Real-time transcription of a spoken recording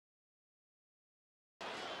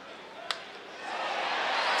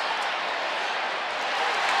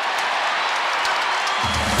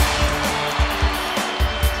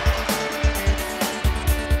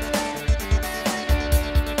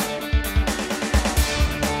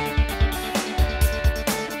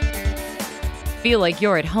Feel like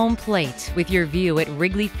you're at home plate with your view at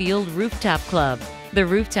Wrigley Field Rooftop Club. The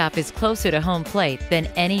rooftop is closer to home plate than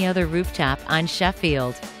any other rooftop on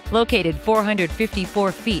Sheffield. Located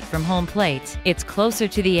 454 feet from home plate, it's closer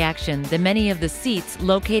to the action than many of the seats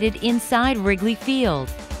located inside Wrigley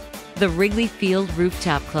Field. The Wrigley Field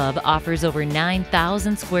Rooftop Club offers over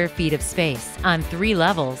 9,000 square feet of space on 3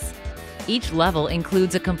 levels. Each level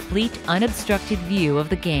includes a complete unobstructed view of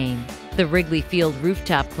the game. The Wrigley Field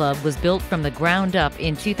Rooftop Club was built from the ground up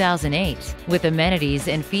in 2008 with amenities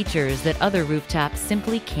and features that other rooftops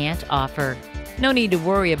simply can't offer. No need to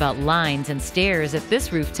worry about lines and stairs at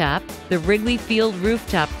this rooftop. The Wrigley Field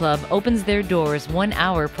Rooftop Club opens their doors 1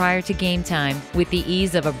 hour prior to game time with the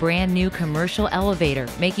ease of a brand new commercial elevator,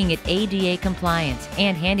 making it ADA compliant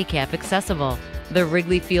and handicap accessible. The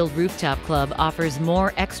Wrigley Field Rooftop Club offers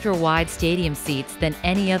more extra-wide stadium seats than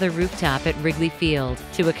any other rooftop at Wrigley Field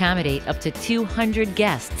to accommodate up to 200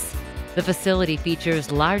 guests. The facility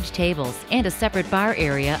features large tables and a separate bar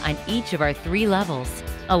area on each of our 3 levels,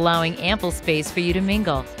 allowing ample space for you to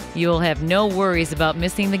mingle. You'll have no worries about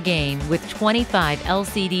missing the game with 25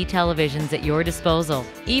 LCD televisions at your disposal.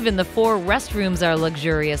 Even the 4 restrooms are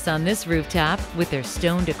luxurious on this rooftop with their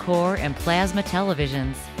stone decor and plasma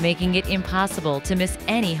televisions, making it impossible to miss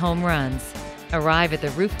any home runs. Arrive at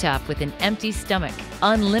the rooftop with an empty stomach.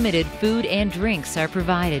 Unlimited food and drinks are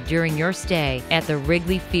provided during your stay at the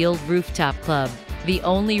Wrigley Field Rooftop Club, the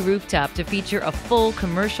only rooftop to feature a full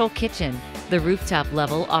commercial kitchen. The rooftop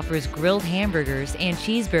level offers grilled hamburgers and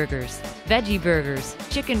cheeseburgers, veggie burgers,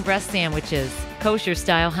 chicken breast sandwiches,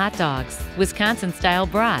 kosher-style hot dogs, Wisconsin-style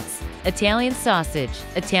brats, Italian sausage,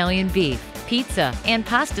 Italian beef, pizza, and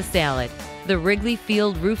pasta salad. The Wrigley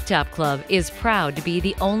Field Rooftop Club is proud to be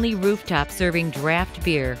the only rooftop serving draft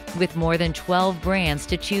beer with more than 12 brands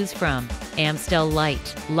to choose from. Amstel Light,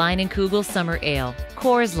 Leinenkugel Summer Ale,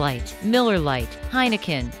 Coors Light, Miller Lite,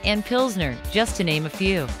 Heineken, and Pilsner, just to name a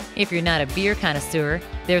few. If you're not a beer connoisseur,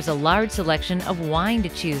 there's a large selection of wine to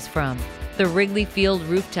choose from. The Wrigley Field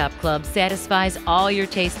Rooftop Club satisfies all your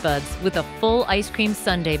taste buds with a full ice cream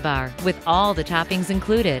sundae bar with all the toppings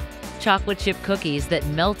included. Chocolate chip cookies that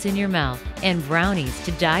melt in your mouth, and brownies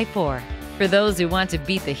to die for. For those who want to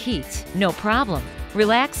beat the heat, no problem.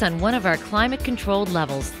 Relax on one of our climate-controlled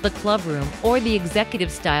levels, the club room or the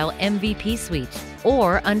executive-style MVP suite,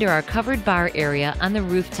 or under our covered bar area on the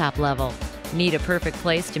rooftop level. Need a perfect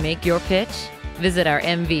place to make your pitch? Visit our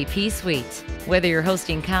MVP suite. Whether you're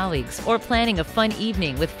hosting colleagues or planning a fun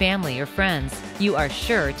evening with family or friends, you are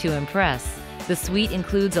sure to impress. The suite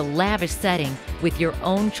includes a lavish setting with your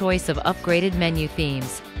own choice of upgraded menu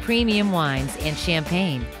themes, premium wines and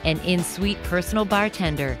champagne, an in-suite personal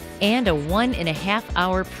bartender, and a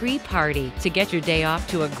 1.5-hour pre-party to get your day off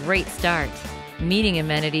to a great start. Meeting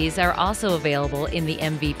amenities are also available in the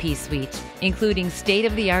MVP suite, including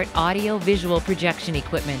state-of-the-art audio-visual projection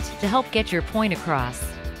equipment to help get your point across.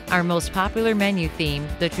 Our most popular menu theme,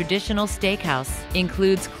 the traditional steakhouse,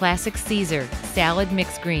 includes classic Caesar, salad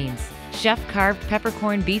mixed greens, chef-carved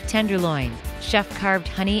peppercorn beef tenderloin, chef-carved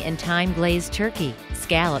honey and thyme glazed turkey,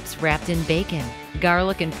 scallops wrapped in bacon,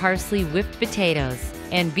 garlic and parsley whipped potatoes,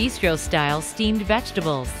 and bistro-style steamed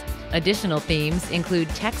vegetables. Additional themes include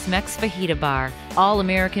Tex-Mex fajita bar,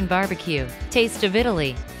 all-American barbecue, Taste of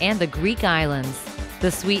Italy, and the Greek islands.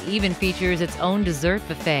 The suite even features its own dessert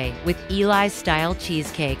buffet with Eli's-style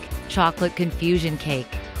cheesecake, chocolate confusion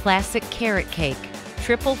cake, classic carrot cake,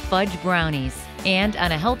 triple fudge brownies, and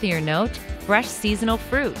on a healthier note, fresh seasonal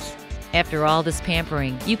fruit. After all this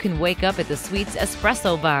pampering, you can wake up at the suite's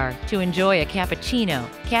espresso bar to enjoy a cappuccino,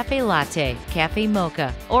 cafe latte, cafe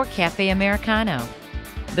mocha, or cafe americano.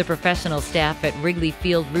 The professional staff at Wrigley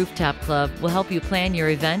Field Rooftop Club will help you plan your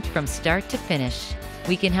event from start to finish.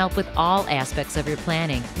 We can help with all aspects of your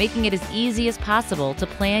planning, making it as easy as possible to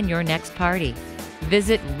plan your next party.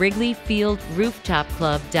 Visit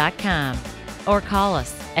WrigleyFieldRooftopClub.com or call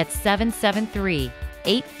us at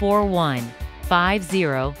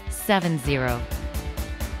 773-841-5070.